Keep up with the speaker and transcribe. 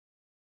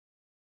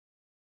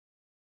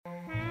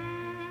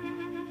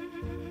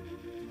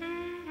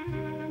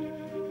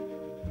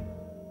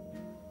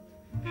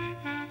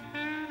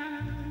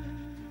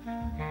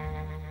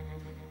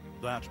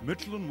at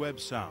Mitchell and Webb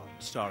Sound,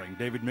 starring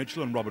David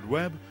Mitchell and Robert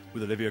Webb,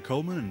 with Olivia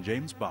Colman and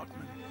James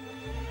Bachman.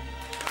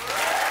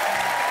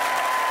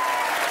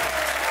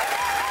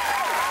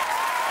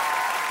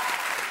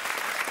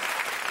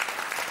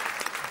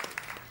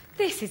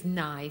 This is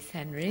nice,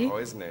 Henry. Oh,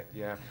 isn't it?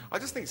 Yeah. I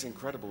just think it's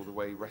incredible the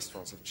way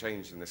restaurants have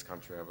changed in this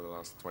country over the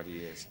last 20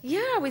 years.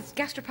 Yeah, with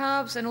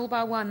gastropubs and all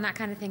bar one, that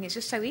kind of thing. It's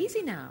just so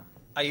easy now.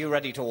 Are you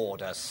ready to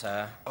order,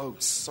 sir? Oh,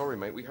 sorry,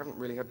 mate. We haven't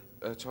really had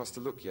a chance to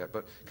look yet,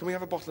 but can we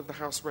have a bottle of the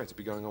House Red to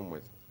be going on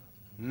with?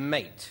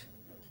 Mate,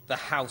 the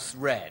House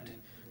Red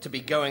to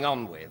be going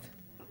on with?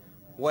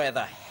 Where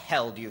the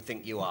hell do you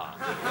think you are?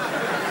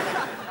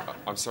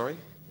 I'm sorry?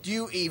 Do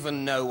you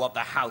even know what the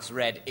House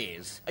Red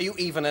is? Are you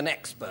even an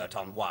expert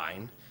on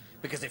wine?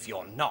 Because if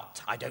you're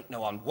not, I don't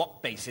know on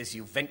what basis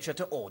you venture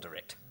to order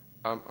it.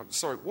 I'm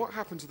sorry, what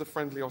happened to the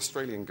friendly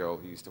Australian girl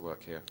who used to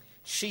work here?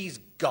 She's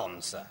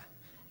gone, sir.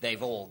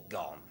 They've all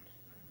gone.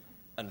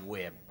 And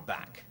we're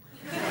back.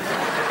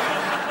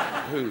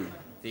 Who?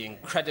 The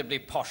incredibly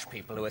posh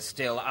people who are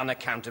still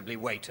unaccountably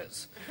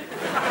waiters.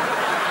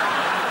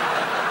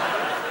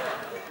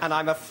 And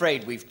I'm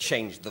afraid we've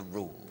changed the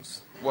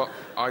rules. Well,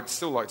 I'd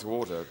still like to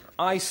order.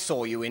 I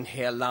saw you in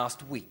here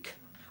last week.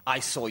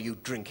 I saw you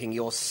drinking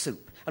your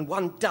soup. And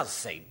one does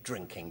say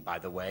drinking, by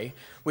the way.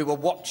 We were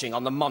watching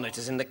on the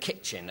monitors in the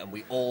kitchen, and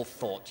we all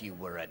thought you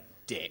were a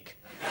dick.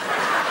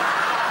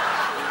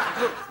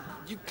 Look,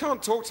 you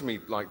can't talk to me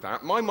like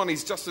that. My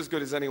money's just as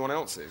good as anyone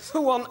else's.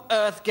 Who on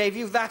earth gave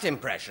you that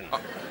impression?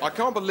 I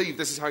can't believe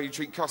this is how you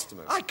treat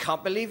customers. I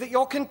can't believe that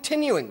you're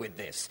continuing with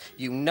this.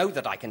 You know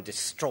that I can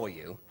destroy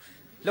you.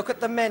 Look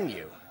at the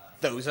menu.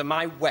 Those are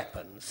my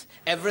weapons.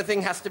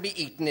 Everything has to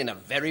be eaten in a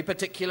very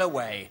particular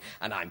way,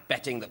 and I'm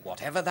betting that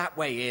whatever that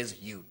way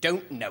is, you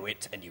don't know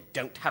it, and you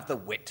don't have the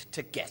wit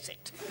to guess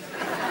it.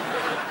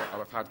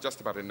 I've had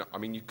just about enough. I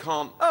mean, you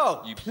can't...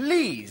 Oh,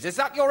 please, is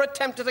that your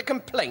attempt at a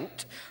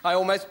complaint? I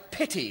almost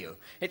pity you.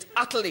 It's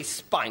utterly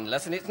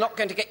spineless, and it's not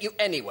going to get you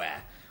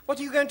anywhere. What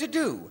are you going to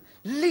do?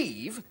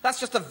 Leave? That's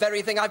just the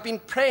very thing I've been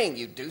praying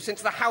you'd do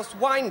since the house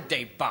wine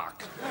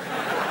debacle.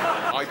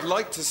 I'd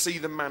like to see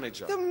the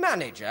manager. The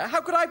manager?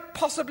 How could I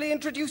possibly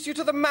introduce you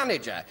to the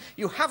manager?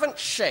 You haven't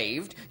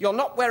shaved, you're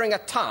not wearing a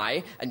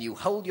tie, and you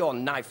hold your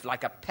knife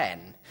like a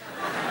pen.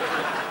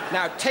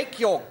 Now take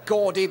your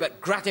gaudy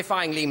but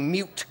gratifyingly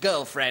mute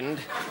girlfriend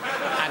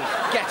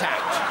and get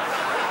out.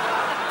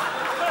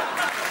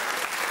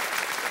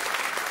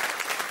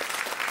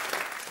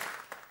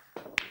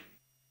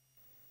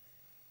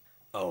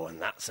 Oh,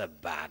 and that's a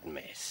bad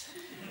miss.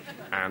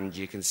 And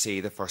you can see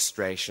the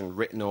frustration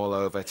written all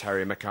over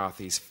Terry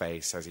McCarthy's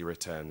face as he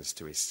returns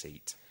to his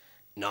seat.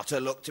 Not a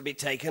look to be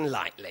taken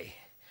lightly,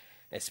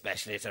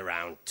 especially at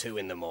around 2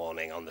 in the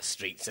morning on the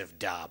streets of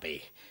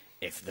Derby,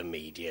 if the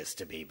media's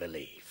to be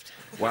believed.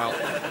 Well,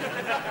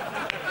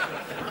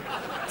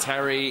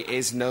 Terry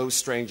is no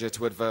stranger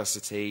to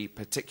adversity,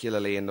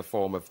 particularly in the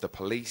form of the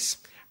police,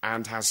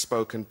 and has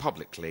spoken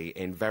publicly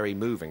in very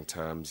moving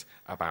terms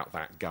about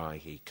that guy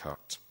he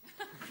cut.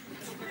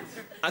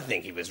 I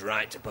think he was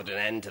right to put an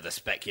end to the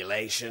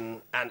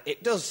speculation, and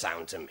it does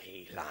sound to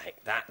me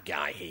like that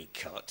guy he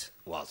cut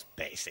was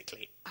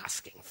basically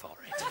asking for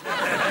it.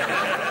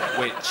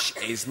 Which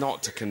is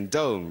not to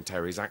condone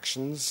Terry's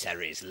actions.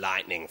 Terry's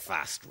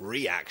lightning-fast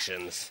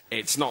reactions.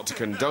 It's not to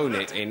condone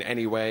it in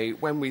any way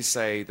when we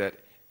say that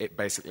it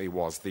basically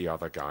was the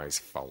other guy's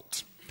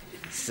fault.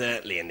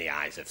 Certainly in the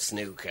eyes of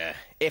snooker,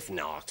 if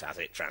not, as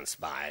it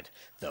transpired,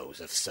 those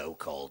of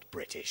so-called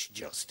British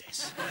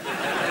justice.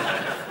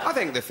 I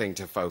think the thing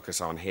to focus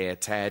on here,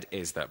 Ted,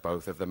 is that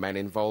both of the men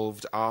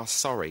involved are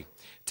sorry.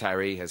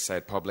 Terry has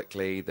said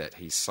publicly that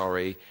he's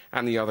sorry,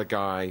 and the other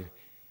guy,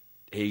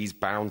 he's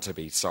bound to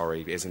be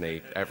sorry, isn't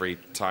he, every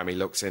time he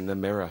looks in the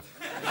mirror.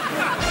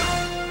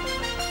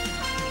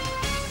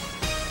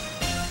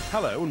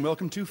 Hello and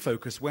welcome to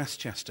Focus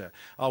Westchester,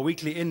 our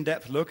weekly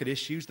in-depth look at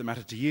issues that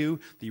matter to you,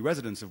 the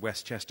residents of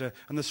Westchester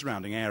and the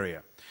surrounding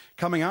area.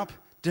 Coming up,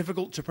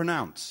 difficult to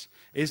pronounce.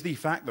 Is the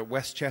fact that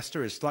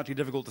Westchester is slightly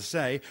difficult to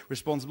say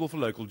responsible for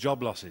local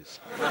job losses?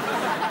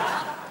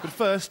 But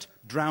first,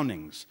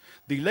 drownings.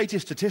 The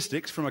latest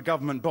statistics from a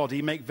government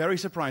body make very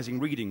surprising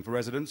reading for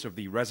residents of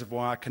the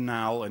reservoir,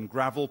 canal and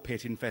gravel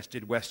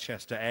pit-infested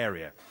Westchester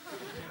area.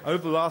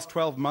 Over the last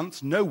 12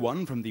 months, no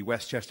one from the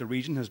Westchester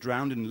region has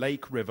drowned in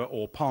lake, river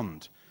or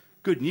pond.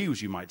 Good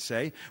news, you might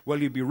say.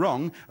 Well, you'd be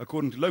wrong,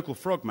 according to local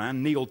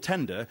frogman Neil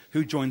Tender,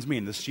 who joins me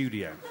in the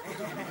studio.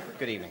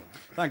 Good evening.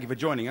 Thank you for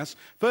joining us.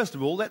 First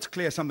of all, let's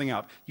clear something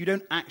up. You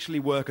don't actually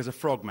work as a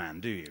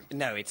frogman, do you?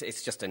 No, it's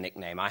just a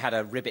nickname. I had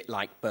a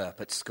ribbit-like burp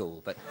at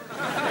school, but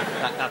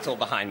that's all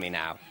behind me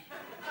now.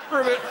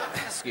 Ribbit!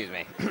 Excuse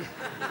me.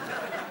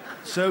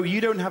 So you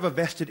don't have a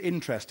vested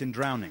interest in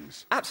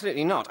drownings?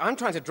 Absolutely not. I'm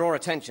trying to draw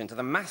attention to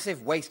the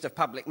massive waste of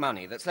public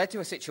money that's led to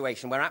a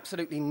situation where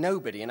absolutely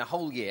nobody in a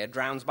whole year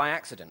drowns by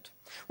accident.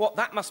 What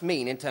that must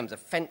mean in terms of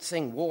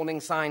fencing,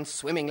 warning signs,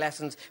 swimming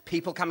lessons,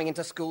 people coming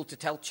into school to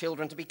tell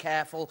children to be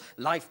careful,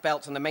 life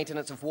belts and the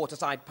maintenance of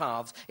waterside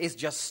paths is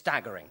just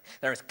staggering.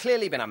 There has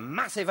clearly been a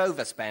massive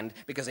overspend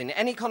because in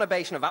any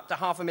conurbation of up to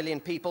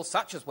 500,000 people,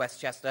 such as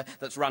Westchester,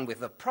 that's run with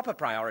the proper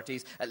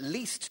priorities, at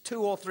least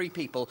 2 or 3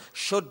 people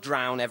should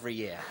drown every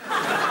year.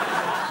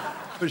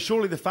 But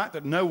surely the fact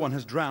that no one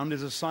has drowned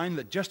is a sign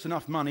that just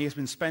enough money has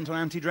been spent on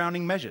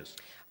anti-drowning measures.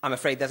 I'm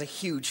afraid there's a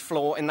huge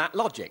flaw in that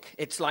logic.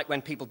 It's like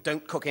when people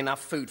don't cook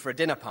enough food for a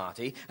dinner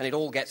party and it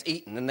all gets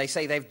eaten and they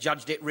say they've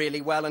judged it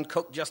really well and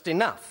cooked just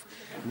enough.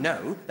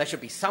 No, there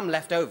should be some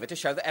left over to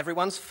show that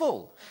everyone's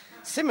full.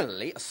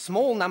 Similarly, a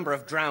small number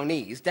of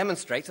drownees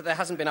demonstrates that there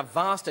hasn't been a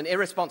vast and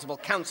irresponsible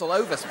council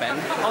overspend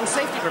on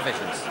safety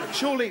provisions.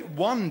 Surely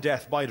one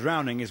death by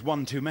drowning is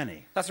one too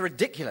many. That's a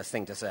ridiculous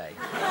thing to say.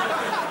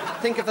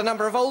 Think of the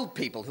number of old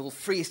people who will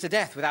freeze to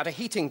death without a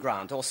heating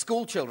grant, or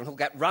school children who will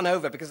get run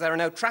over because there are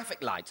no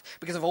traffic lights,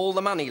 because of all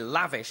the money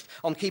lavished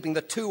on keeping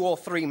the 2 or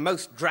 3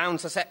 most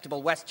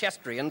drown-susceptible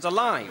Westchesterians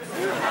alive.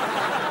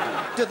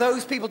 Do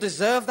those people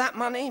deserve that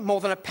money more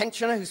than a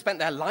pensioner who spent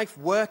their life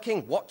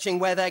working, watching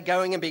where they're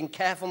going and being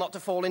careful not to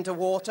fall into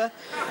water?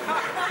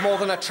 More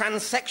than a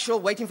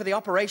transsexual waiting for the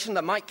operation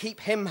that might keep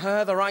him,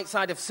 her, the right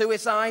side of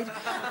suicide?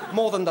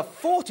 More than the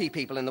 40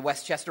 people in the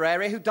Westchester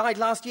area who died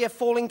last year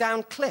falling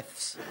down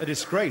cliffs? A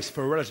disgrace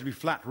for a relatively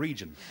flat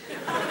region.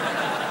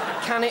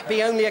 Can it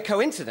be only a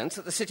coincidence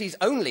that the city's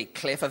only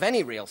cliff of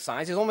any real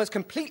size is almost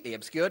completely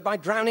obscured by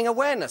drowning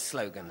awareness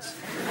slogans?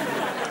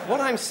 What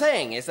I'm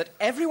saying is that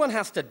everyone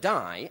has to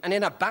die, and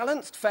in a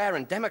balanced, fair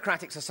and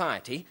democratic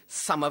society,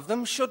 some of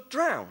them should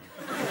drown.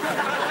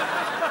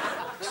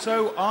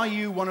 So, are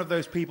you one of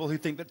those people who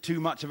think that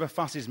too much of a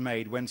fuss is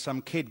made when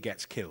some kid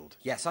gets killed?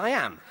 Yes, I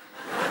am.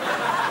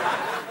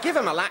 Give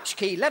them a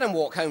latchkey, let them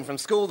walk home from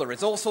school, the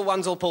resourceful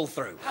ones will pull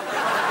through.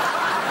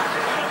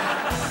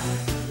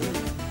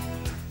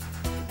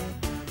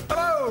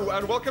 Hello,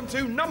 and welcome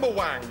to Number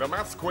Wang, the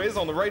maths quiz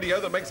on the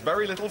radio that makes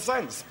very little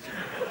sense.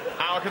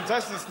 Our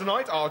contestants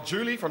tonight are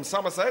Julie from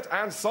Somerset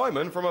and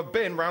Simon from a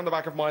bin round the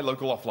back of my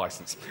local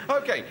off-licence.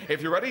 OK,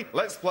 if you're ready,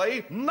 let's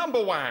play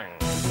Number Wang.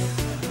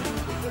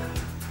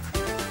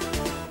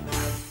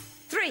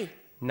 3.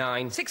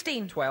 9.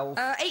 16. 12.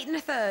 8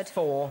 1/3.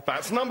 4.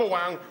 That's Number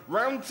Wang.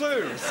 Round 2.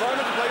 Simon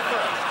to play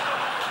first.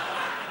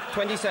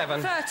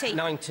 27. 30.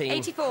 19.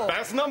 84.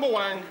 That's Number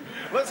Wang.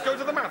 Let's go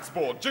to the maths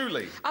board.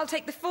 Julie. I'll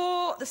take the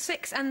 4, the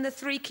 6 and the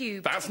 3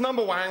 cubed. That's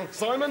Number Wang.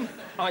 Simon.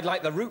 I'd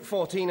like the root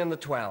 14 and the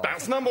 12.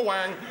 That's Number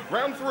Wang.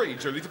 Round 3.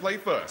 Julie to play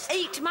first.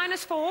 8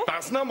 minus 4.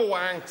 That's Number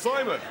Wang.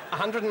 Simon.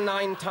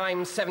 109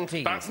 times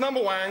 17. That's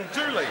Number Wang.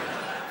 Julie.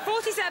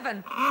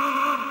 47.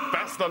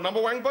 That's the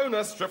Number Wang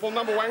bonus. Triple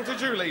Number Wang to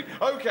Julie.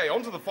 OK,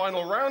 on to the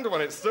final round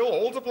when it's still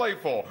all to play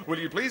for. Will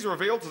you please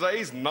reveal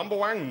today's Number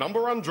Wang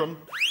numberundrum?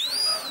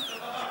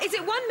 Is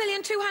it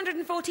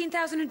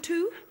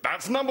 1,214,002?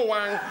 That's Number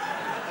Wang.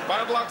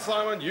 Bad luck,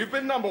 Simon. You've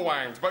been Number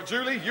Wanged. But,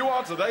 Julie, you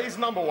are today's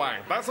Number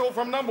Wang. That's all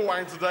from Number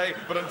Wang today.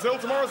 But until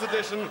tomorrow's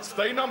edition,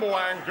 stay Number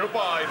Wang.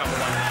 Goodbye, Number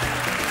Wang.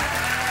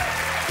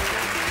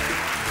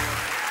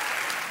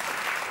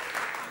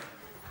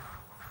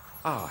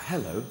 Ah,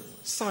 hello.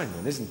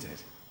 Simon, isn't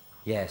it?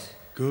 Yes.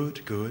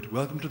 Good, good.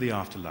 Welcome to the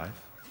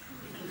afterlife.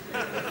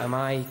 Am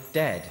I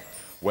dead?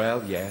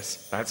 Well,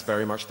 yes. That's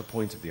very much the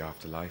point of the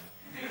afterlife.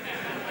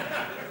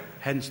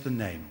 Hence the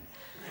name.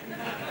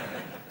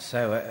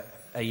 So,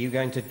 are you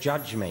going to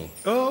judge me?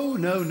 Oh,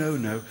 no, no,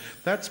 no.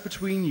 That's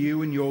between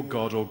you and your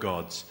god or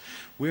gods.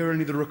 We're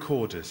only the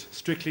recorders,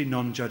 strictly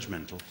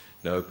non-judgmental.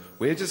 No,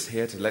 we're just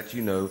here to let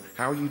you know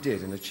how you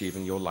did in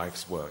achieving your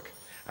life's work.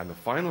 And the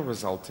final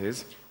result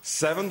is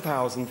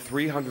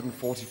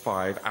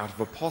 7,345 out of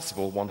a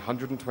possible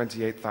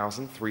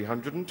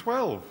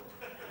 128,312.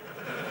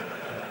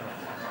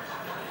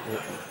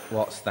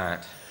 What's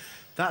that?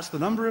 That's the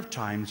number of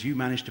times you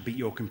managed to beat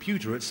your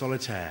computer at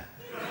solitaire.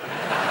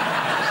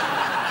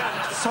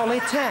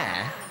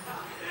 Solitaire?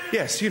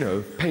 Yes, you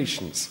know,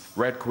 patience,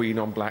 Red Queen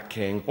on Black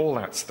King, all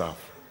that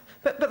stuff.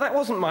 But that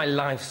wasn't my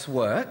life's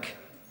work.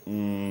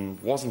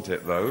 Wasn't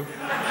it, though?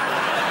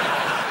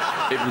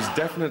 It was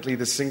definitely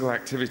the single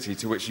activity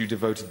to which you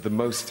devoted the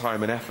most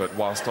time and effort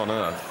whilst on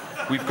Earth.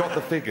 We've got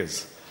the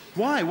figures.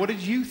 Why? What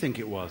did you think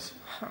it was?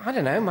 I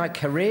don't know, my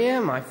career,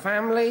 my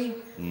family.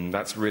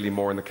 That's really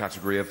more in the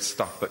category of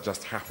stuff that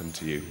just happened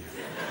to you.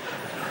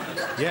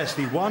 Yes,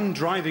 the one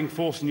driving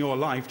force in your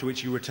life to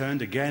which you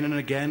returned again and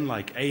again,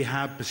 like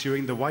Ahab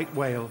pursuing the white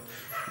whale,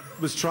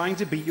 was trying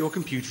to beat your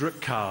computer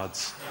at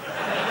cards.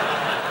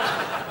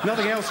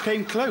 Nothing else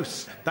came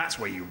close. That's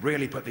where you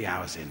really put the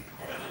hours in.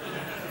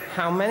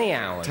 How many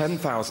hours?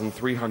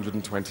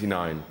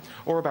 10,329,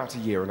 or about a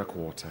year and a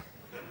quarter.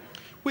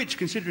 Which,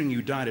 considering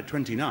you died at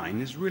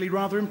 29, is really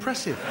rather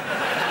impressive.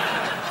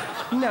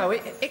 No,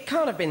 it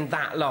can't have been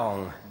that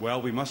long.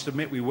 Well, we must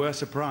admit we were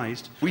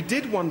surprised. We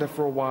did wonder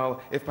for a while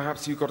if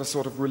perhaps you got a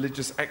sort of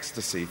religious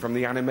ecstasy from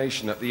the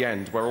animation at the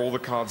end where all the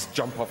cards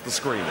jump off the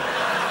screen.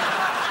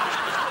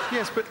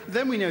 Yes, but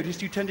then we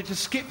noticed you tended to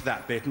skip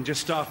that bit and just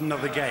start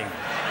another game.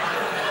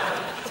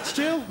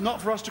 Still, not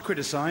for us to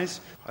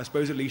criticise. I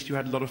suppose at least you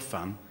had a lot of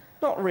fun.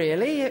 Not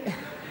really.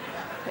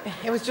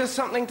 It was just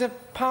something to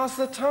pass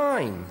the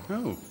time.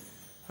 Oh.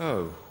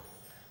 Oh.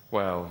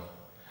 Well,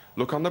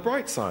 look on the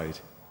bright side.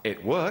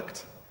 It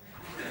worked.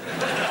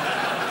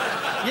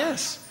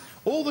 Yes.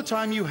 All the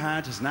time you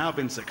had has now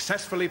been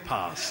successfully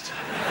passed.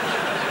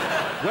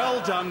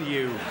 Well done,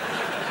 you.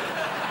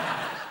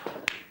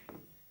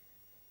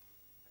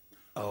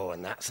 Oh,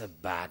 and that's a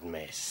bad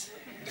miss.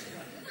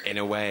 In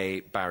a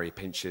way, Barry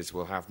Pinches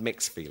will have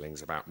mixed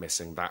feelings about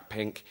missing that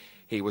pink.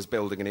 He was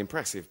building an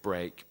impressive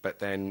break, but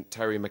then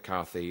Terry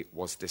McCarthy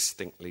was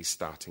distinctly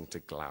starting to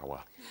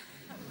glower.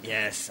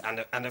 Yes,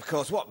 and of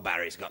course what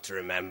Barry's got to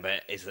remember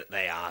is that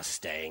they are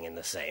staying in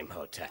the same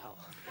hotel.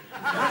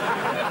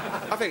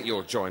 I think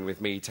you'll join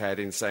with me, Ted,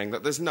 in saying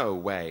that there's no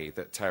way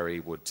that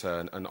Terry would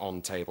turn an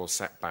on-table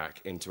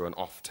setback into an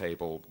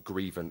off-table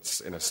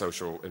grievance in a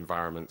social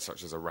environment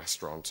such as a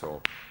restaurant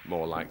or,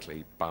 more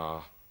likely,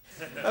 bar.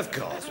 Of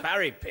course,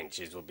 Barry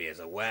Pinches will be as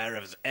aware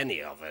as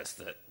any of us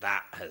that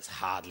that has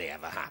hardly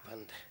ever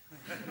happened.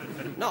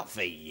 Not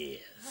for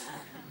years.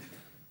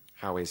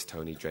 How is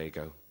Tony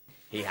Drago?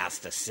 He has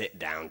to sit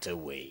down to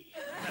wee.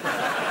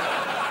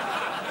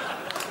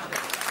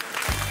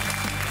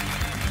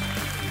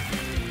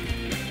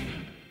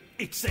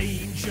 It's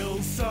Angel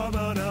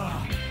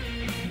Summoner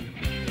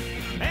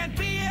and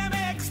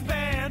BMX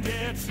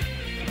Bandits.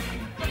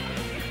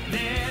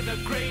 They're the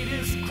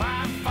greatest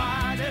crime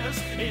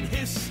fighters in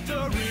history.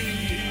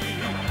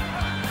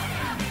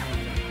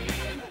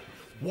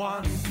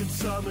 One can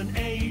summon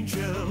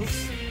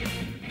angels,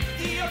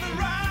 the other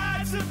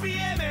rides a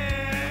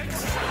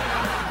BMX.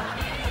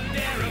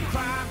 They're a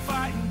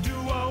crime-fighting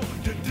duo,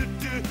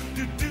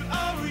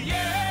 oh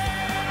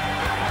yeah!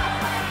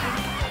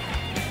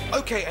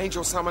 OK,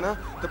 Angel Summoner,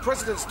 the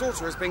President's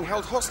daughter is being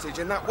held hostage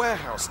in that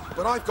warehouse,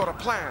 but I've got a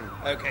plan.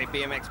 OK,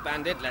 BMX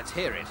Bandit, let's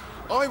hear it.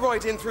 I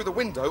ride in through the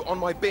window on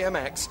my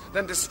BMX,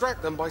 then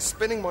distract them by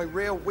spinning my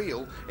rear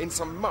wheel in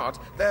some mud,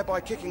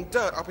 thereby kicking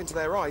dirt up into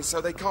their eyes so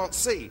they can't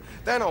see.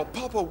 Then I'll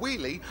pop a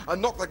wheelie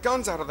and knock the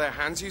guns out of their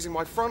hands using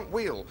my front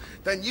wheel.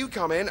 Then you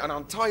come in and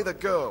untie the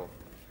girl.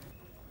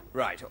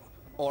 Right,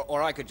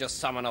 or I could just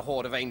summon a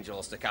horde of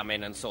angels to come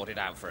in and sort it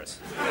out for us.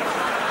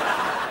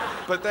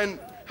 But then,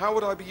 how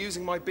would I be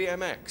using my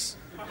BMX?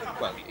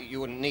 Well, you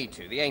wouldn't need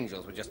to. The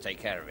angels would just take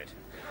care of it.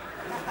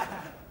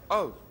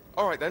 Oh,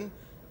 all right then.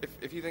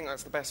 If you think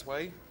that's the best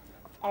way.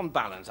 On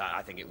balance,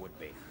 I think it would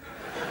be.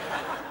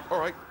 All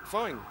right,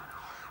 fine.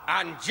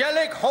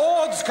 Angelic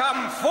hordes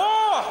come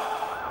forth!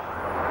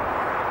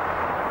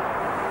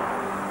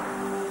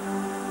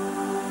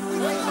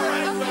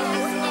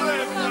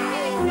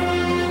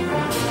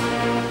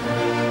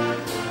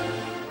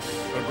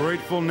 A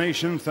grateful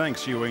nation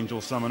thanks you,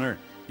 Angel Summoner.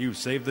 You've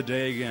saved the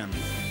day again.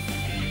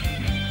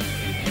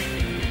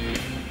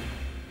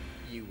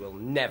 You will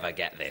never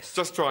get this.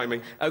 Just try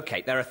me.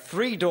 OK, there are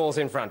 3 doors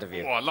in front of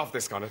you. Oh, I love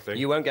this kind of thing.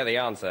 You won't get the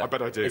answer. I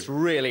bet I do. It's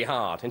really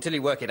hard. Until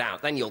you work it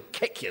out, then you'll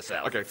kick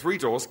yourself. OK, 3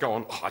 doors, go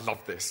on. Oh, I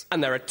love this.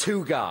 And there are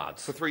 2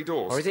 guards. For 3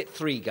 doors? Or is it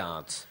 3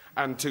 guards?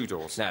 And 2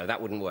 doors. No,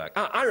 that wouldn't work.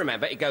 I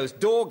remember. It goes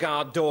door,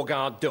 guard, door,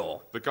 guard,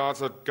 door. The guards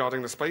are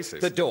guarding the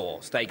spaces? The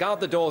doors. They guard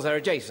the doors they're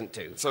adjacent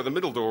to. So the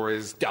middle door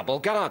is... Double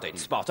guarded.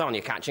 Spot on,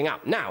 you're catching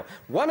up. Now,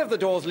 one of the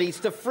doors leads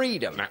to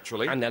freedom.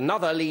 Naturally. And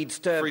another leads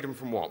to... Freedom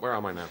from what? Where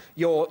am I now?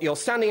 You're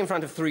standing in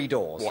front of 3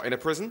 doors. What, in a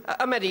prison?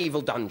 A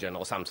medieval dungeon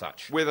or some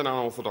such. With an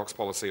unorthodox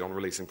policy on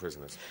releasing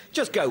prisoners.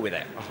 Just go with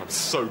it. Oh, I'm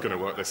so going to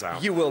work this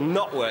out. You will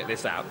not work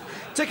this out.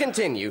 To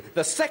continue,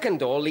 the second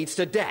door leads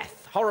to death.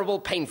 Horrible,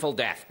 painful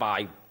death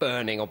by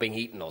burning or being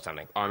eaten or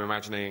something. I'm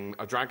imagining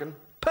a dragon?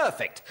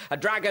 Perfect. A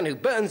dragon who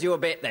burns you a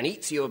bit, then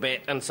eats you a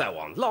bit, and so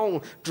on.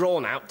 Long,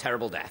 drawn-out,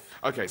 terrible death.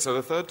 OK, so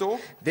the third door?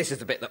 This is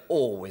the bit that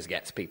always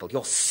gets people.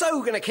 You're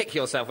so going to kick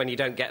yourself when you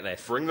don't get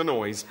this. Bring the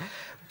noise.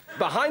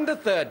 Behind the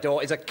third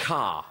door is a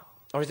car.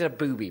 Or is it a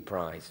booby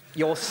prize?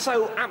 You're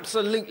so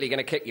absolutely going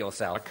to kick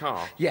yourself. A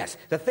car? Yes.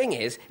 The thing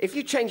is, if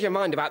you change your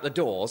mind about the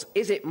doors,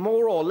 is it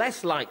more or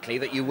less likely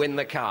that you win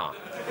the car?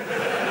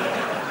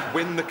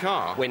 Win the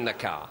car? Win the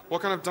car.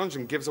 What kind of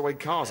dungeon gives away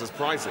cars as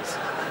prizes?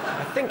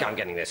 I think I'm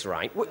getting this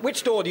right.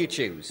 Which door do you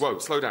choose? Whoa,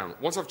 slow down.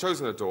 Once I've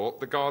chosen a door,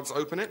 the guards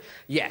open it?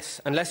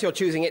 Yes, unless you're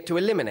choosing it to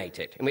eliminate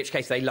it, in which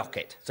case they lock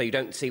it, so you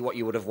don't see what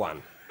you would have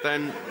won.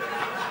 Then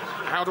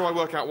how do I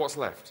work out what's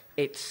left?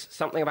 It's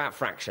something about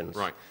fractions.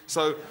 Right.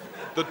 So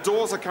the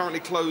doors are currently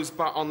closed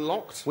but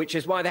unlocked? Which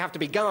is why they have to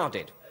be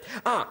guarded.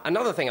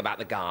 Another thing about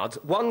the guards.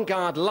 One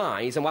guard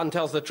lies and one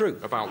tells the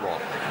truth. About what?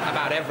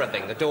 About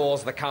everything. The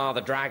doors, the car,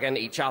 the dragon,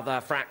 each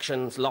other,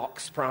 fractions,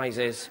 locks,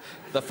 prizes,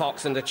 the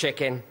fox and the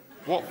chicken.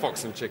 What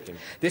fox and chicken?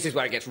 This is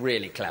where it gets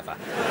really clever.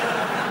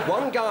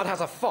 One guard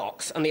has a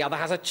fox and the other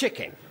has a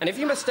chicken. And if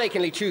you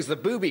mistakenly choose the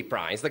booby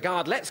prize, the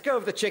guard lets go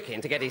of the chicken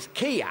to get his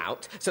key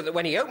out so that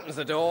when he opens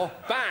the door,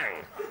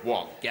 bang!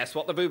 What? Guess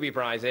what the booby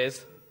prize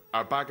is?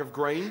 A bag of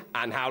grain?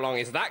 And how long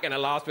is that going to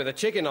last with a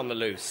chicken on the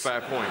loose?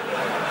 Fair point.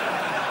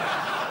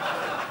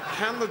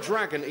 Can the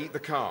dragon eat the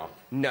car?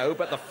 No,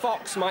 but the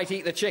fox might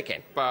eat the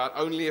chicken. But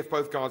only if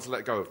both guards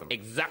let go of them.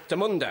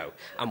 Exactamundo.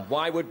 And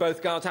why would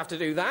both guards have to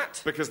do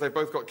that? Because they've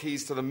both got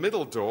keys to the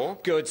middle door.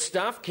 Good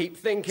stuff. Keep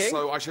thinking.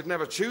 So I should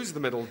never choose the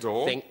middle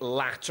door. Think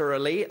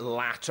laterally.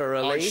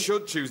 I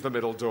should choose the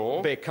middle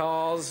door.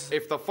 Because...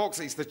 If the fox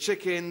eats the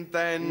chicken,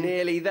 then...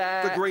 Nearly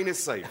there. The green is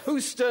safe.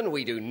 Houston,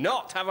 we do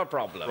not have a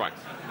problem. Right.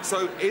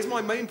 So is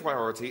my main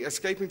priority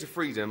escaping to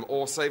freedom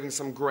or saving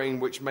some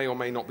grain which may or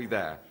may not be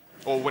there?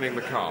 Or winning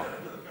the car?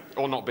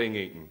 Or not being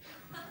eaten?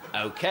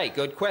 OK,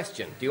 good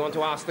question. Do you want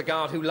to ask the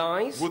guard who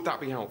lies? Would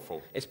that be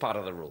helpful? It's part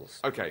of the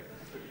rules. OK.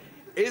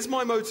 Is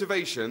my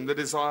motivation the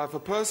desire for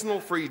personal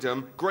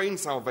freedom, grain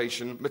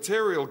salvation,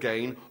 material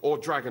gain, or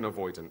dragon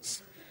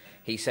avoidance?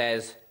 He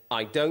says,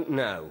 I don't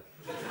know.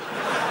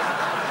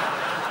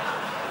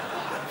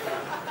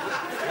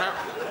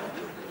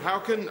 How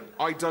can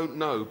I don't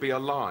know be a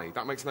lie?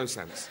 That makes no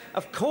sense.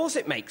 Of course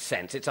it makes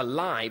sense. It's a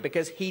lie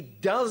because he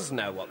does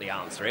know what the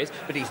answer is,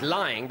 but he's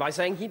lying by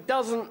saying he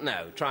doesn't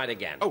know. Try it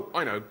again. Oh,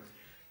 I know.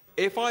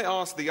 If I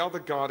asked the other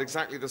guard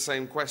exactly the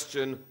same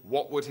question,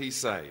 what would he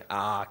say?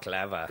 Ah,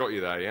 clever. Got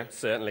you there, yeah?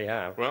 Certainly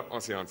have. Well,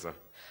 what's the answer?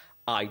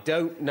 I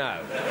don't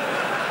know.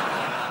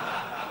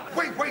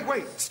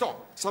 Wait,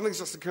 stop. Something's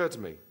just occurred to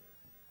me.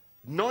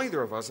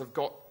 Neither of us have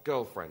got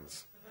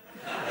girlfriends.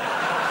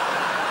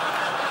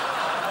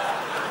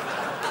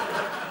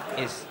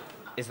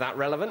 Is that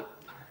relevant?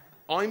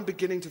 I'm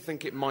beginning to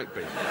think it might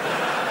be.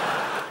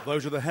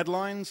 Those are the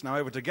headlines. Now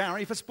over to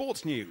Gary for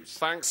sports news.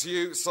 Thanks,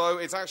 you. So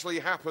it's actually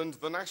happened.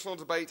 The national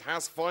debate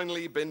has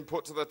finally been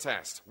put to the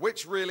test.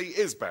 Which really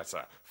is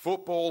better,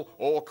 football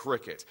or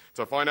cricket?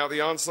 To find out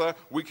the answer,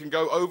 we can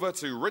go over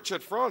to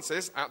Richard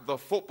Francis at the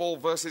football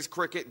versus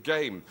cricket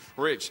game.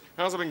 Rich,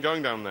 how's it been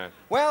going down there?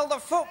 Well, the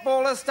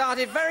footballers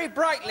started very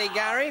brightly,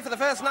 Gary. For the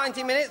first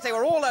 90 minutes, they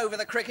were all over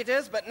the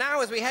cricketers. But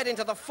now, as we head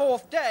into the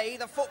fourth day,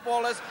 the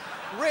footballers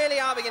really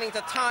are beginning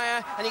to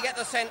tire, and you get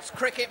the sense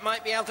cricket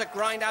might be able to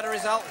grind out a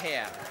result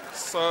here.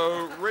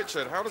 So,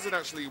 Richard, how does it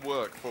actually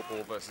work,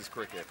 football versus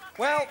cricket?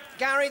 Well,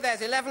 Gary,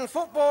 there's 11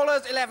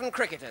 footballers, 11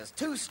 cricketers.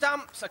 2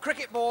 stumps, a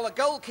cricket ball, a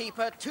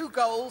goalkeeper, 2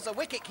 goals, a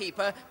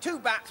wicket-keeper, 2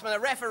 batsmen, a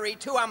referee,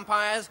 2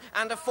 umpires,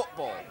 and a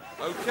football.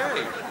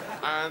 OK.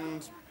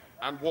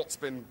 And what's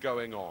been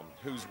going on?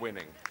 Who's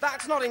winning?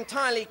 That's not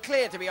entirely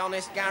clear, to be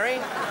honest, Gary.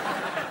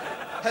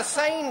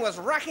 Hussain was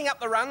racking up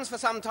the runs for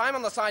some time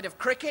on the side of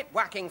cricket,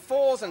 whacking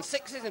 4s and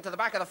 6s into the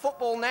back of the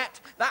football net.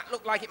 That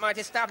looked like it might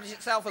establish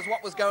itself as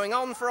what was going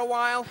on for a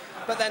while.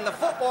 But then the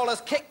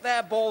footballers kicked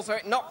their ball so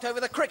it knocked over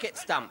the cricket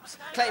stumps,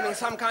 claiming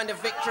some kind of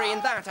victory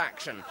in that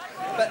action.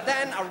 But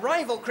then a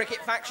rival cricket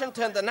faction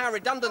turned the now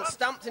redundant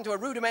stumps into a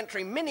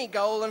rudimentary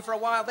mini-goal, and for a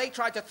while they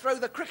tried to throw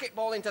the cricket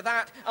ball into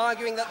that,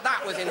 arguing that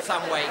that was in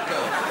some way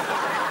good.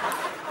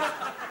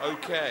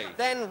 OK.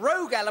 Then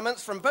rogue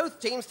elements from both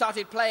teams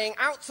started playing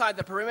outside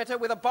the perimeter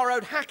with a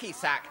borrowed hacky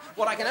sack,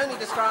 what I can only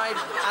describe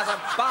as a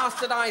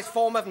bastardised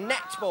form of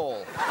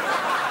netball.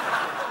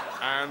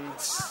 And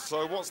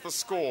so what's the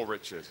score,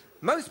 Richard?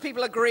 Most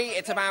people agree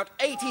it's about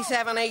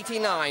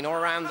 87-89 or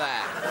around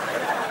there.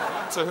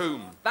 To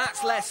whom?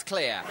 That's less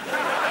clear.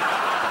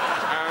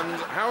 And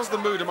how's the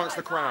mood amongst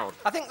the crowd?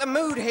 I think the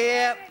mood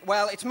here,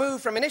 well, it's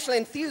moved from initial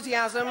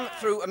enthusiasm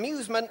through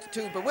amusement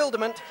to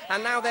bewilderment,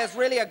 and now there's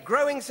really a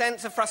growing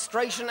sense of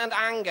frustration and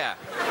anger.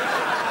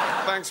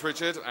 Thanks,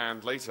 Richard.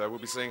 And later we'll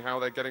be seeing how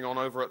they're getting on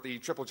over at the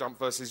triple jump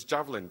versus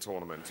javelin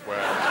tournament, where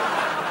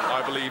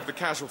I believe the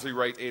casualty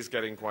rate is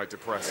getting quite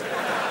depressing.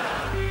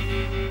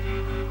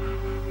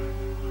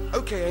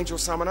 OK, Angel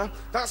Summoner,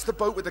 that's the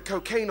boat with the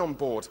cocaine on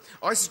board.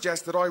 I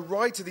suggest that I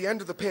ride to the end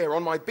of the pier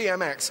on my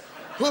BMX,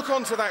 hook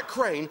onto that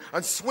crane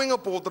and swing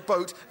aboard the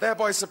boat,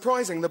 thereby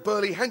surprising the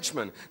burly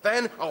henchmen.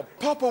 Then I'll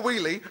pop a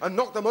wheelie and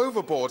knock them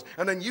overboard,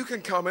 and then you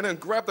can come in and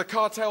grab the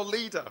cartel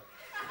leader.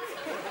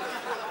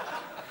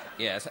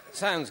 Yes,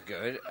 sounds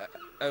good,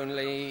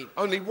 only...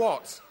 Only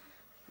what?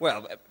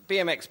 Well,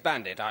 BMX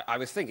Bandit, I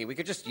was thinking we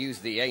could just use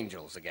the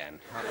Angels again.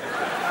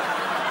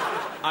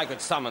 I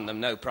could summon them,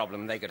 no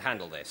problem. They could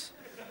handle this.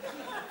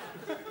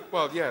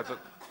 Well, yeah,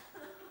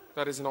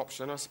 that is an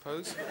option, I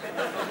suppose.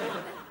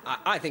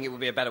 I think it would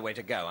be a better way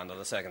to go under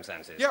the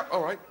circumstances. Yeah,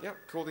 all right. Yeah,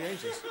 call the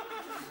Angels.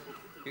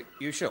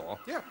 You sure?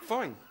 Yeah,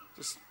 fine.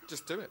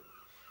 Just do it.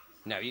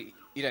 No, you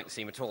don't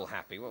seem at all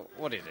happy. Well,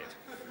 what is it?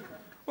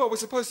 Well, we're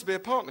supposed to be a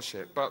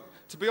partnership, but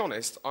to be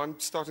honest, I'm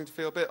starting to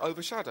feel a bit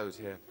overshadowed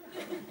here.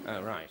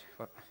 Oh, right.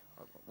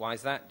 Why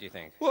is that, do you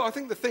think? Well, I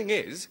think the thing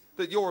is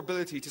that your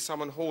ability to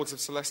summon hordes of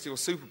celestial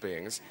super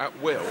beings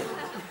at will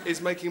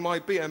is making my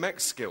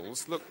BMX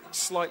skills look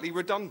slightly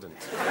redundant.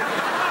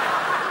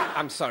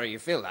 I'm sorry you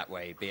feel that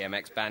way,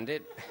 BMX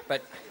Bandit,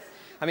 but,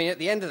 I mean, at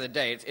the end of the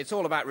day, it's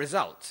all about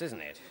results,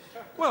 isn't it?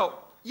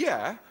 Well,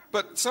 yeah,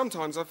 but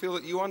sometimes I feel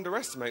that you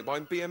underestimate my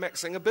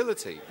BMXing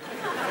ability.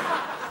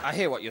 I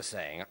hear what you're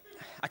saying.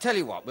 I tell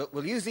you what,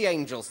 we'll use the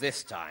Angels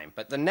this time,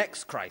 but the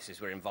next crisis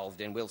we're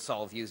involved in we'll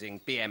solve using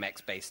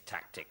BMX-based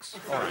tactics.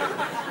 All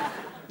right.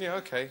 Yeah,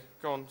 OK.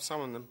 Go on,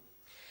 summon them.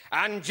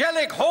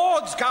 Angelic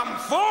hordes come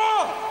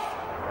forth!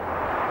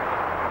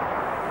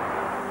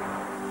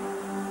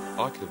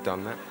 I could have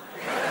done that.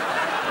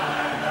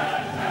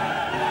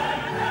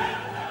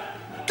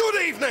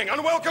 Good evening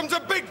and welcome to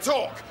Big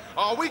Talk,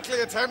 our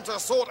weekly attempt to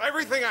sort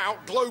everything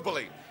out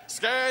globally.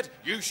 Scared?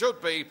 You should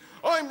be.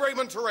 I'm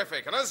Raymond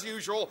Terrific, and as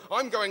usual,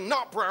 I'm going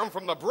nut brown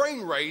from the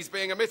brain rays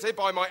being emitted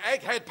by my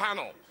egghead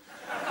panel.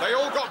 They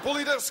all got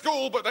bullied at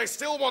school, but they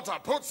still want to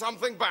put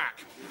something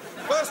back.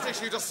 First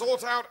issue to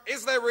sort out,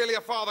 is there really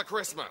a Father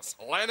Christmas?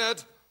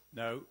 Leonard?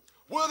 No.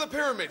 Were the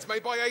pyramids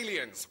made by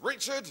aliens?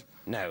 Richard?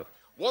 No.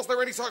 Was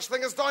there any such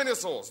thing as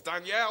dinosaurs?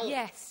 Danielle?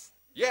 Yes.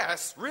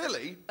 Yes,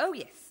 really? Oh,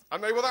 yes.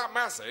 And they were that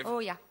massive? Oh,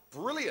 yeah.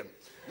 Brilliant.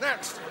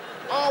 Next,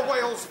 are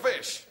whales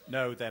fish?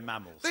 No, they're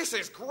mammals. This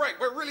is great.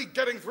 We're really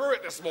getting through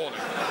it this morning.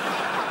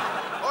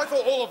 I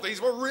thought all of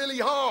these were really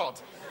hard.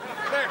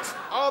 Next,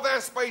 are there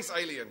space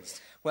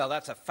aliens? Well,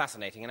 that's a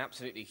fascinating and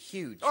absolutely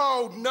huge...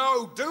 Oh,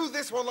 no. Do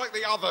this one like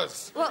the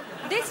others. Well,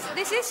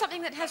 this is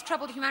something that has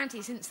troubled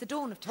humanity since the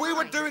dawn of time. We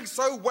were doing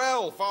so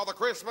well. Father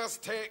Christmas,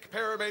 tick.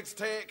 Pyramids,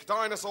 tick.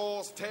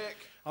 Dinosaurs, tick.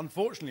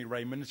 Unfortunately,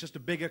 Raymond, it's just a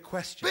bigger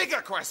question.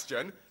 Bigger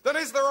question? Then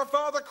is there a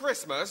Father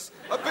Christmas?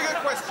 A bigger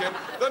question?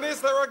 Then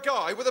is there a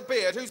guy with a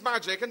beard who's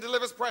magic and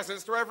delivers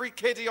presents to every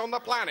kiddie on the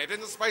planet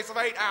in the space of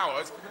 8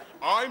 hours?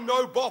 I'm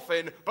no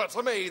boffin, but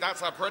to me,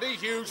 that's a pretty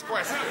huge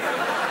question.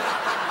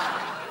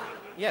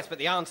 Yes, but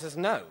the answer's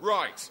no.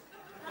 Right.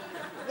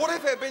 What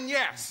if it had been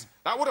yes?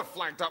 That would have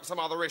flagged up some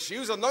other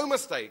issues, and no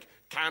mistake.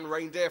 Can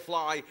reindeer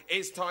fly?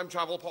 Is time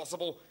travel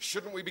possible?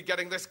 Shouldn't we be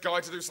getting this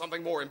guy to do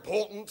something more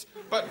important?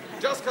 But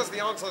just because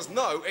the answer's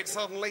no, it's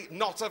suddenly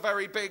not a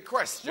very big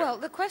question. Well,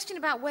 the question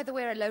about whether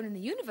we're alone in the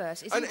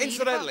universe is And indeed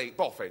incidentally,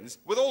 boffins,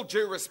 with all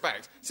due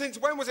respect, since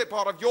when was it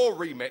part of your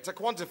remit to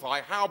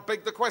quantify how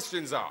big the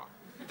questions are?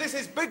 This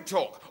is Big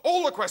Talk.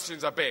 All the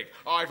questions are big.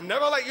 I've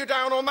never let you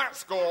down on that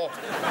score.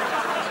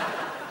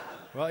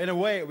 Well, in a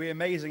way, it would be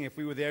amazing if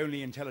we were the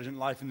only intelligent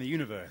life in the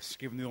universe,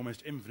 given the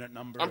almost infinite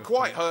number I'm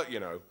quite hurt, you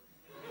know.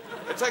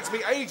 It takes me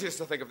ages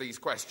to think of these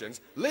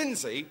questions.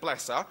 Lindsay,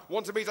 bless her,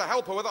 wanted me to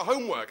help her with her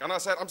homework, and I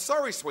said, I'm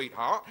sorry,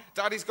 sweetheart.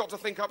 Daddy's got to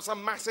think up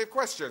some massive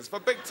questions for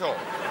Big Talk.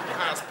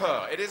 As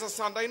per, it is a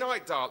Sunday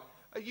night, darling.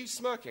 Are you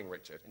smirking,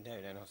 Richard? No,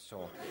 not at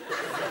all.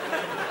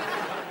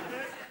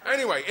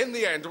 Anyway, in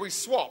the end, we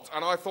swapped,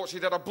 and I thought she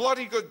did a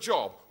bloody good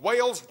job.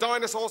 Whales,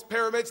 dinosaurs,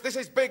 pyramids, this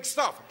is big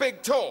stuff,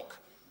 Big Talk.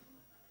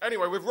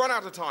 Anyway, we've run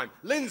out of time.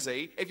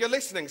 Lindsay, if you're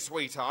listening,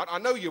 sweetheart, I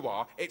know you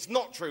are, it's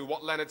not true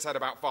what Leonard said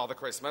about Father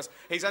Christmas.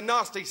 He's a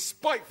nasty,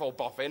 spiteful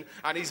boffin,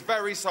 and he's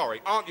very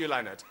sorry. Aren't you,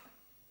 Leonard?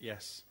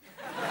 Yes.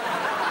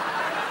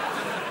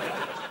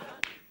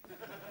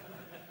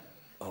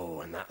 Oh,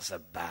 and that's a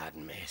bad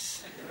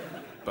miss.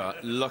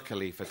 But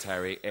luckily for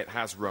Terry, it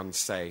has run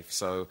safe,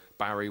 so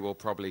Barry will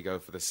probably go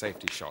for the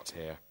safety shot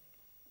here.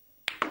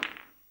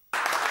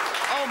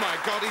 Oh, my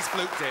God, he's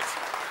fluked it.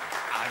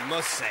 I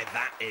must say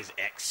that is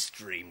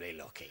extremely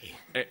lucky.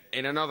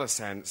 In another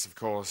sense, of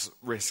course,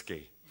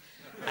 risky.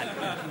 And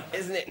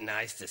isn't it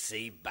nice to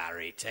see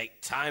Barry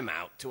take time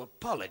out to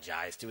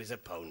apologise to his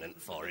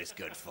opponent for his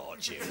good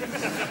fortune?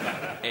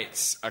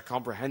 It's a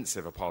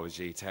comprehensive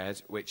apology,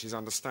 Ted, which is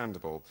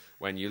understandable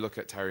when you look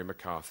at Terry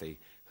McCarthy,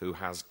 who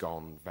has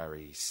gone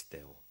very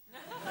still.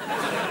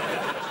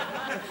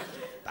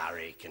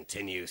 Barry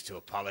continues to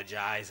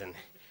apologise, and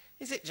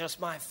is it just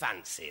my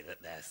fancy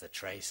that there's the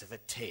trace of a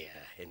tear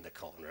in the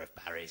corner of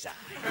Barry's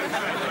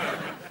eye?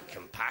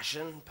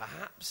 Compassion,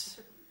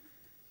 perhaps?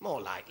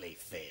 More likely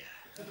fear.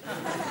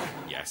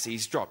 Yes,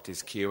 he's dropped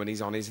his cue and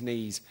he's on his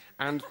knees.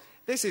 And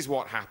this is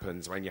what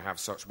happens when you have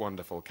such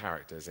wonderful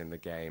characters in the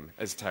game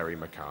as Terry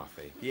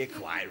McCarthy. You're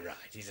quite right.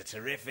 He's a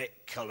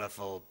terrific,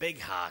 colourful,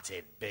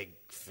 big-hearted,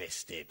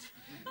 big-fisted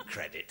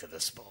credit to the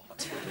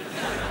sport.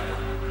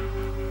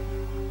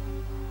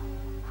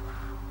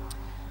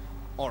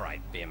 All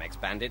right, BMX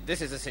Bandit,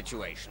 this is a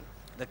situation.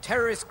 The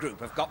terrorist group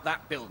have got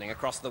that building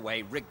across the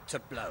way rigged to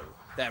blow.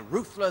 They're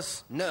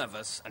ruthless,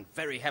 nervous, and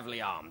very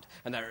heavily armed,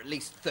 and there are at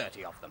least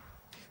 30 of them.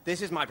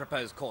 This is my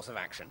proposed course of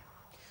action.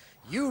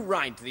 You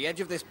ride to the edge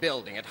of this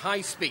building at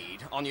high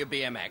speed on your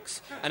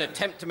BMX and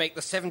attempt to make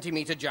the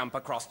 70-metre jump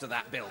across to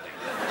that building.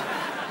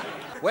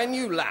 When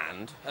you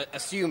land,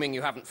 assuming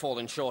you haven't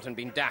fallen short and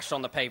been dashed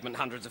on the pavement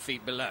hundreds of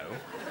feet below,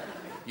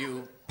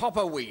 you pop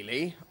a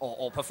wheelie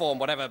or perform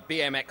whatever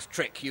BMX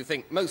trick you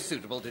think most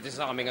suitable to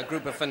disarming a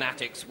group of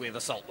fanatics with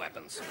assault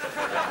weapons.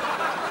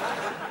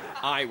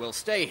 I will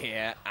stay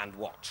here and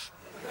watch.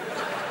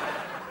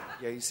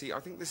 Yeah, you see, I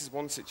think this is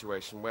one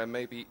situation where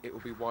maybe it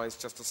would be wise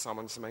just to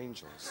summon some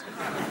angels.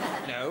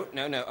 No.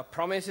 A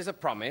promise is a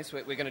promise.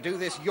 We're going to do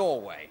this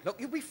your way. Look,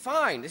 you'll be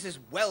fine. This is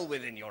well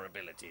within your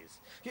abilities.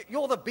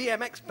 You're the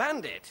BMX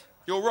Bandit.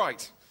 You're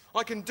right.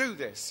 I can do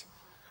this.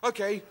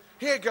 Okay,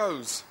 here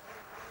goes.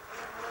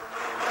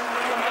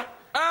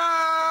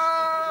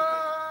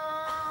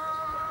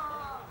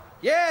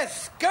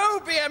 Yes, go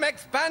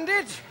BMX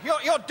Bandit.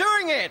 You're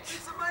doing it.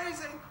 It's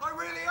amazing. I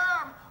really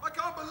am. I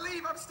can't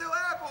believe I'm still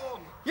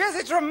airborne. Yes,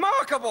 it's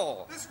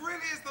remarkable. This really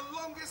is the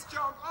longest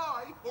jump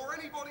I, or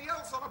anybody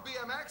else on a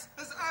BMX,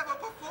 has ever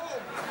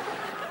performed.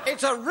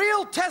 It's a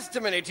real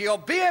testimony to your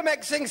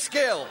BMXing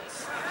skills.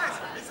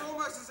 Yes, it's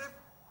almost as if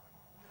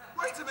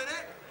wait a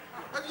minute.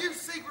 Have you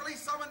secretly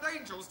summoned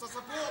angels to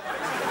support me?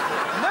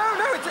 No,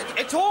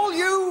 it's all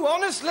you,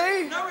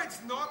 honestly. No,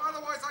 it's not.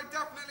 Otherwise, I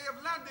definitely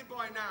have landed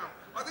by now.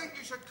 I think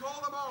you should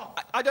call them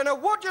off. I don't know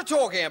what you're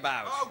talking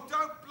about. Oh,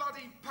 don't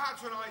bloody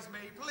patronise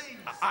me, please.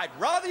 I'd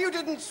rather you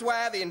didn't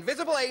swear. The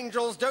invisible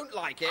angels don't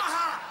like it.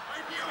 Aha! I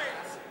knew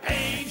it.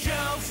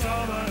 Angel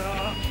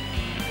Summoner.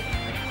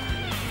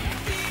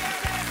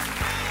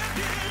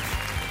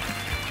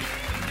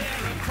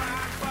 They're a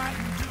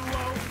crime-fighting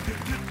duo.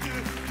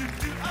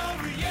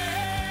 Oh,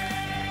 yeah.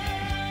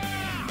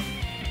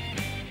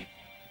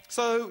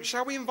 So,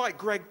 shall we invite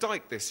Greg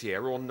Dyke this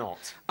year or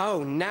not?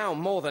 Oh, now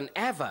more than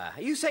ever.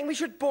 Are you saying we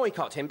should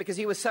boycott him because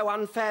he was so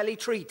unfairly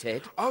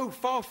treated? Oh,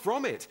 far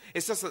from it.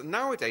 It's just that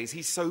nowadays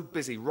he's so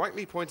busy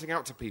rightly pointing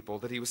out to people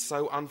that he was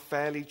so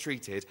unfairly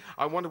treated,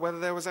 I wonder whether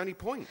there was any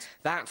point.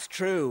 That's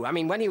true. I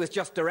mean, when he was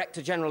just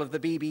Director General of the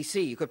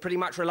BBC, you could pretty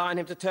much rely on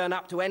him to turn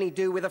up to any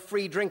do with a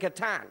free drink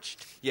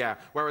attached. Yeah,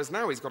 whereas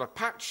now he's got a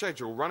packed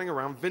schedule running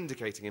around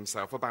vindicating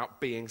himself about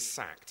being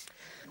sacked.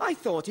 I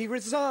thought he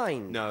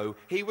resigned. No,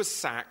 he was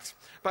sacked,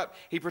 but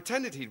he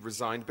pretended he'd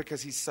resigned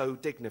because he's so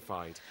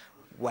dignified.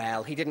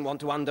 Well, he didn't want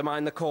to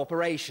undermine the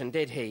corporation,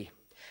 did he?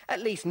 At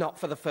least not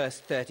for the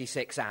first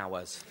 36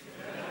 hours.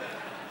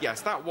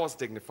 Yes, that was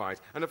dignified.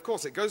 And of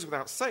course, it goes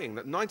without saying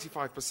that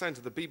 95%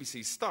 of the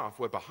BBC staff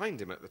were behind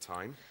him at the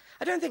time.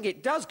 I don't think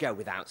it does go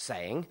without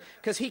saying,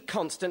 because he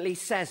constantly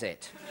says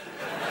it.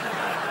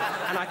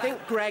 And I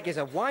think Greg is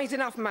a wise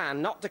enough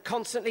man not to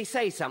constantly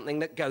say something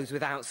that goes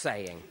without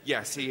saying.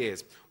 Yes, he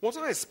is. What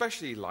I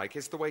especially like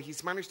is the way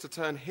he's managed to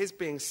turn his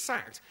being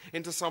sacked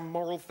into some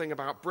moral thing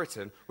about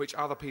Britain, which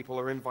other people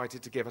are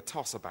invited to give a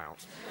toss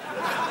about.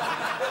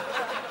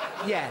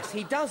 Yes,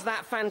 he does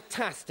that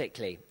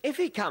fantastically. If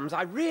he comes,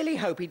 I really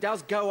hope he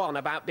does go on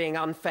about being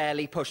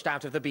unfairly pushed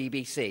out of the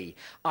BBC.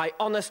 I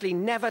honestly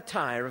never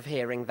tire of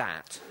hearing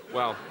that.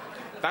 Well,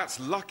 that's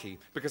lucky,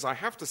 because I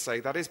have to say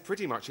that is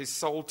pretty much his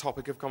sole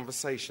topic of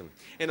conversation.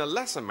 In a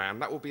lesser man,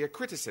 that will be a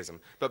criticism,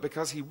 but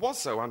because he was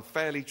so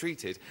unfairly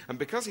treated, and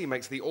because he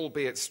makes the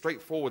albeit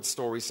straightforward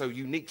story so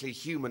uniquely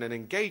human and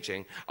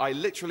engaging, I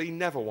literally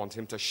never want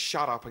him to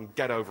shut up and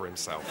get over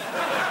himself.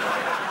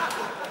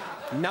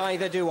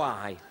 Neither do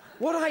I.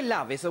 What I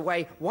love is the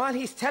way, while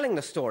he's telling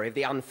the story of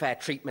the unfair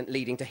treatment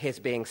leading to his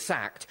being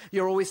sacked,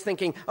 you're always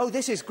thinking, oh,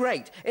 this is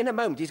great. In a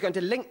moment, he's going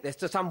to link this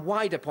to some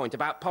wider point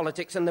about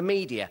politics and the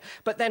media.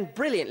 But then,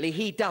 brilliantly,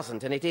 he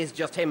doesn't, and it is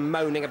just him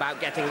moaning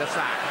about getting the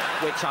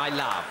sack, which I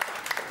love.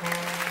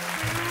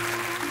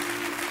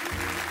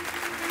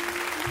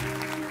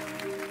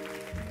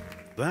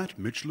 That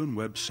Mitchell and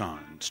Webb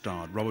Sound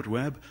starred Robert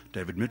Webb,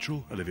 David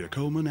Mitchell, Olivia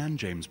Colman and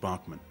James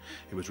Barkman.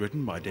 It was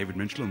written by David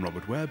Mitchell and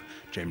Robert Webb,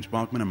 James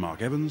Barkman and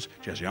Mark Evans,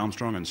 Jesse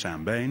Armstrong and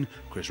Sam Bain,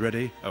 Chris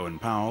Reddy, Owen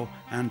Powell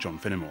and John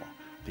Finnemore.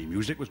 The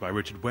music was by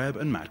Richard Webb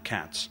and Matt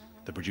Katz.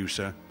 The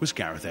producer was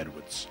Gareth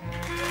Edwards.